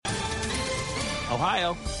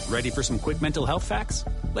Ohio, ready for some quick mental health facts?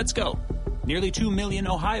 Let's go. Nearly 2 million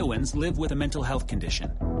Ohioans live with a mental health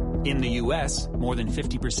condition. In the U.S., more than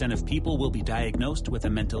 50% of people will be diagnosed with a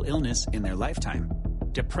mental illness in their lifetime.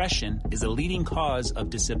 Depression is a leading cause of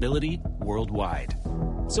disability worldwide.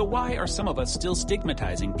 So why are some of us still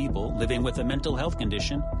stigmatizing people living with a mental health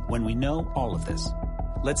condition when we know all of this?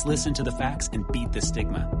 Let's listen to the facts and beat the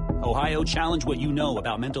stigma. Ohio, challenge what you know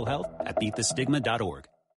about mental health at beatthestigma.org.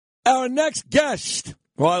 Our next guest,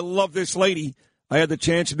 well, I love this lady. I had the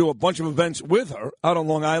chance to do a bunch of events with her out on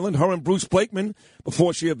Long Island, her and Bruce Blakeman,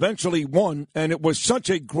 before she eventually won. And it was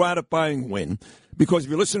such a gratifying win because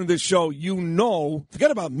if you listen to this show, you know,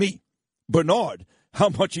 forget about me, Bernard, how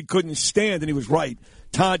much he couldn't stand, and he was right,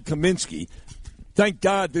 Todd Kaminsky. Thank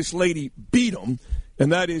God this lady beat him,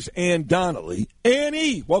 and that is Ann Donnelly.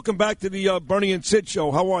 Annie, welcome back to the Bernie and Sid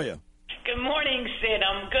show. How are you? Good morning, Sid.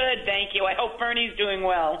 I'm good, thank you. I hope Bernie's doing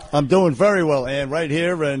well. I'm doing very well, Ann, right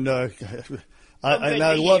here, and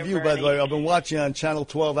I love you, by the way. I've been watching on Channel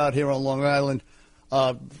 12 out here on Long Island,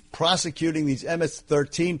 prosecuting these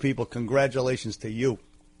MS-13 people. Congratulations to you.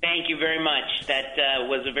 Thank you very much. That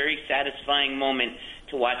was a very satisfying moment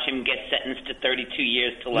to watch him get sentenced to 32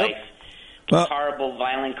 years to life. Horrible,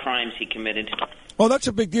 violent crimes he committed. Oh, that's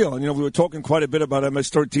a big deal. And, you know, we were talking quite a bit about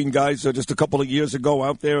MS-13 guys just a couple of years ago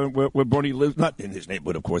out there where Bernie lives, not in his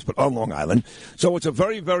neighborhood, of course, but on Long Island. So it's a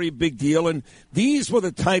very, very big deal. And these were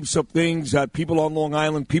the types of things that people on Long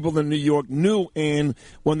Island, people in New York knew, and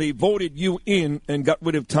when they voted you in and got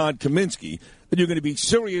rid of Todd Kaminsky, that you're going to be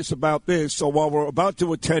serious about this. So while we're about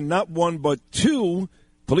to attend not one but two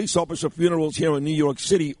police officer funerals here in New York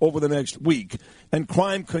City over the next week, and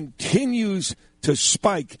crime continues to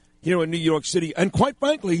spike here in New York City, and quite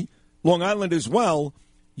frankly, Long Island as well,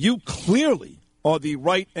 you clearly are the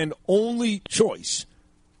right and only choice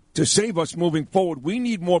to save us moving forward. We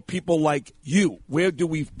need more people like you. Where do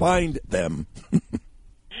we find them?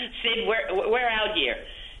 Sid, we're out here.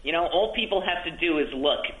 You know, all people have to do is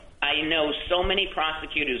look. I know so many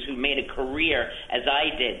prosecutors who made a career, as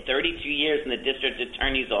I did, 32 years in the district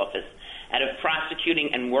attorney's office, out of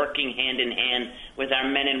prosecuting and working hand in hand with our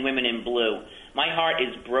men and women in blue. My heart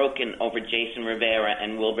is broken over Jason Rivera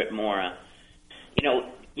and Wilbert Mora. You know,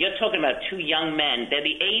 you're talking about two young men. They're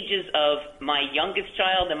the ages of my youngest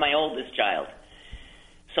child and my oldest child.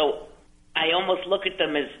 So I almost look at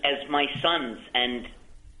them as my sons, and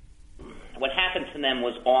what happened to them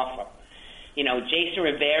was awful. You know, Jason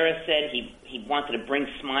Rivera said he wanted to bring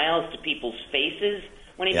smiles to people's faces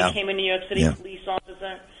when he became a New York City police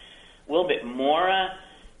officer. Wilbert Mora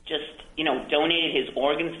just, you know, donated his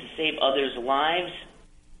organs to save others' lives.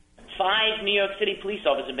 5 New York City police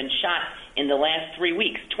officers have been shot in the last 3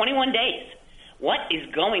 weeks, 21 days. What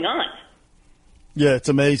is going on? Yeah, it's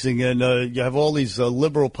amazing. And you have all these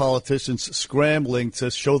liberal politicians scrambling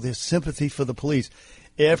to show their sympathy for the police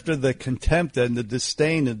after the contempt and the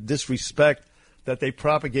disdain and disrespect that they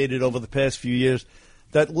propagated over the past few years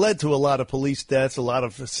that led to a lot of police deaths, a lot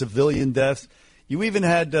of civilian deaths. You even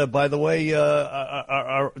had, by the way,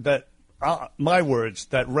 my words,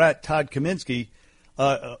 that rat Todd Kaminsky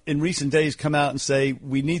in recent days come out and say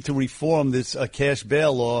we need to reform this cash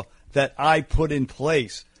bail law that I put in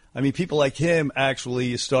place. I mean, people like him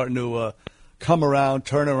actually is starting to come around,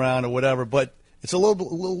 turn around, or whatever. But it's a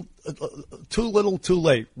little too little, too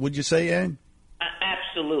late. Would you say, Ann?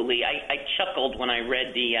 Absolutely. I chuckled when I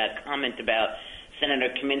read the comment about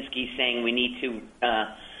Senator Kaminsky saying we need to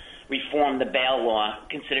reform the bail law,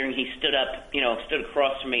 considering he stood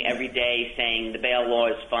across from me every day saying the bail law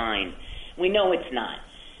is fine. We know it's not.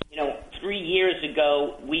 You know, 3 years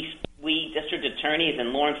ago, we district attorneys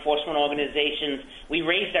and law enforcement organizations, we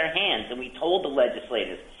raised our hands and we told the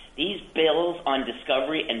legislators these bills on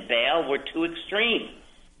discovery and bail were too extreme.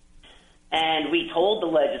 And we told the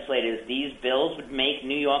legislators these bills would make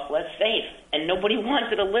New York less safe. And nobody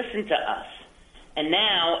wanted to listen to us. And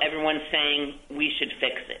now everyone's saying we should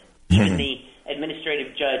fix it. Even the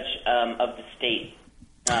administrative judge of the state,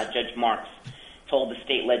 Judge Marks, told the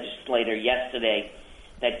state legislator yesterday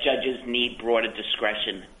that judges need broader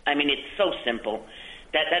discretion. I mean, it's so simple.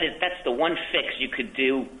 That's the one fix you could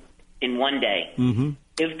do in one day. Mm-hmm.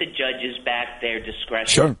 Give the judges back their discretion.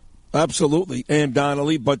 Sure. Absolutely, Ann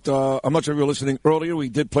Donnelly. But I'm not sure if you were listening earlier. We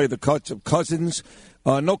did play the cuts of Cousins.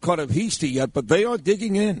 No cut of Heastie yet, but they are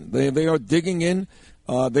digging in. They are digging in.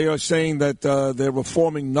 They are saying that they're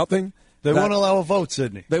reforming nothing. They won't allow a vote,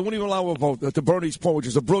 Sidney. They won't even allow a vote. To Bernie's point, which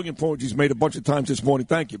is a brilliant point, which he's made a bunch of times this morning.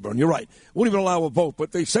 Thank you, Bernie. You're right. Won't even allow a vote.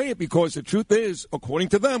 But they say it because the truth is, according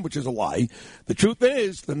to them, which is a lie, the truth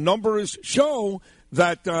is the numbers show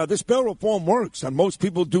that this bail reform works, and most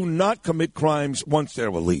people do not commit crimes once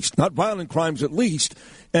they're released, not violent crimes at least.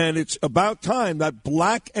 And it's about time that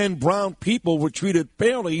black and brown people were treated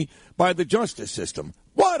fairly by the justice system.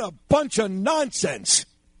 What a bunch of nonsense.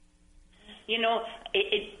 You know,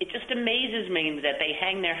 it just amazes me that they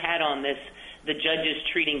hang their hat on this, the judges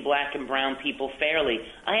treating black and brown people fairly.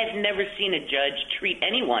 I have never seen a judge treat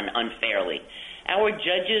anyone unfairly. Our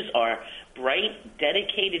judges are bright,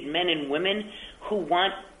 dedicated men and women who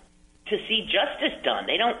want to see justice done.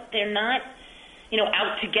 They're not,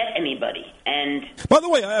 out to get anybody. And by the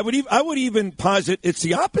way, I would even posit it's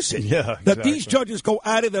the opposite. Yeah, that exactly. These judges go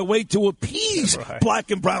out of their way to appease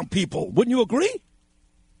black and brown people. Wouldn't you agree?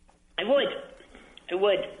 I would.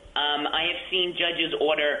 I have seen judges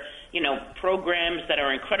order, programs that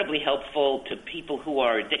are incredibly helpful to people who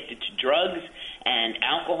are addicted to drugs and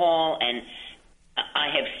alcohol, and I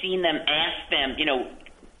have seen them ask them,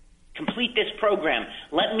 complete this program.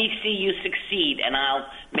 Let me see you succeed, and I'll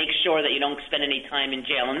make sure that you don't spend any time in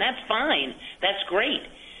jail. And that's fine. That's great.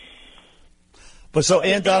 But so,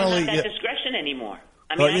 Ann they don't Donnelly, have that discretion anymore.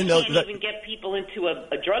 I mean, I can't even get people into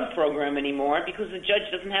a drug program anymore because the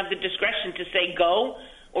judge doesn't have the discretion to say go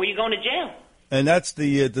or you're going to jail. And that's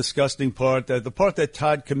the disgusting part, the part that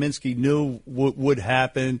Todd Kaminsky knew would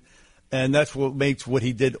happen, and that's what makes what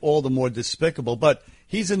he did all the more despicable. But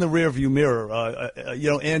he's in the rearview mirror.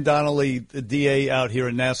 Ann Donnelly, the DA out here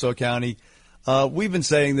in Nassau County, we've been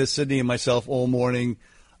saying this, Sidney and myself, all morning.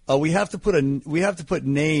 We have to put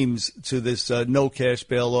names to this no cash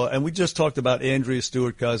bail law, and we just talked about Andrea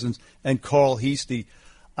Stewart Cousins and Carl Heastie.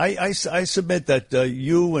 I submit that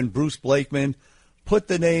you and Bruce Blakeman put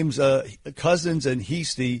the names Cousins and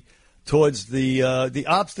Heastie towards the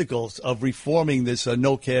obstacles of reforming this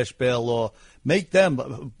no cash bail law. Make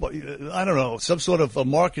them, I don't know, some sort of a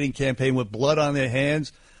marketing campaign with blood on their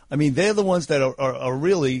hands. I mean, they're the ones that are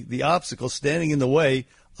really the obstacles standing in the way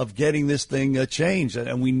of getting this thing changed,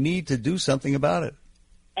 and we need to do something about it.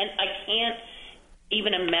 And I can't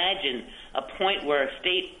even imagine a point where a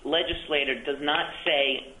state legislator does not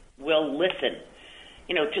say, we'll listen.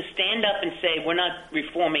 To stand up and say, we're not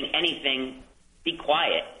reforming anything, be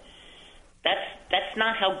quiet. That's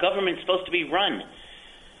not how government's supposed to be run.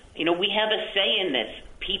 We have a say in this.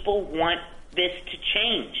 People want this to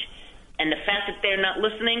change. And the fact that they're not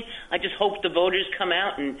listening, I just hope the voters come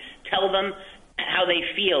out and tell them how they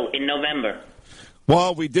feel in November.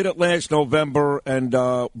 Well, we did it last November, and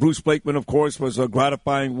Bruce Blakeman, of course, was a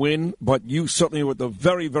gratifying win, but you certainly were at the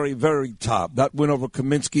very, very, very top. That win over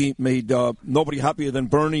Kaminsky made nobody happier than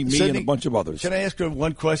Bernie, me, and a bunch of others. Can I ask her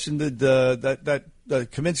one question? Did that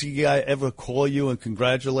Kaminsky guy ever call you and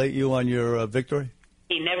congratulate you on your victory?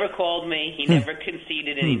 He never called me. He never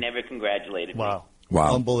conceded, and he never congratulated me. Wow.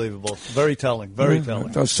 Unbelievable. Very telling. Very telling.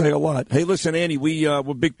 It does say a lot. Hey, listen, Annie, we're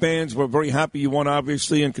big fans. We're very happy you won,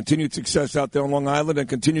 obviously, and continued success out there on Long Island and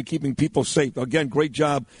continue keeping people safe. Again, great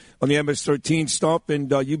job on the MS-13 stuff, and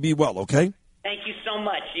you be well, okay? Thank you so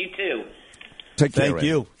much. You too. Take care. Thank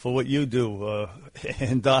you for what you do.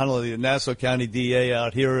 Ann Donnelly, the Nassau County DA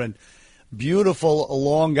out here in beautiful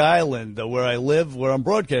Long Island, where I live, where I'm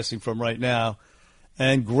broadcasting from right now,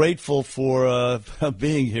 and grateful for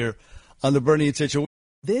being here on the Bernie and Sid Show.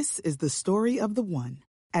 This is the story of the one.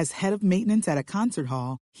 As head of maintenance at a concert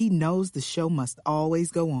hall, he knows the show must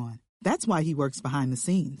always go on. That's why he works behind the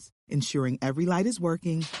scenes, ensuring every light is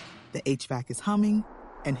working, the HVAC is humming,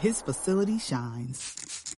 and his facility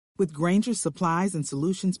shines. With Grainger's supplies and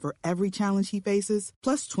solutions for every challenge he faces,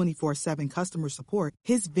 plus 24/7 customer support,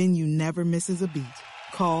 his venue never misses a beat.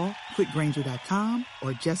 Call quickgrainger.com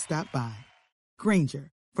or just stop by.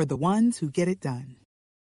 Grainger, for the ones who get it done.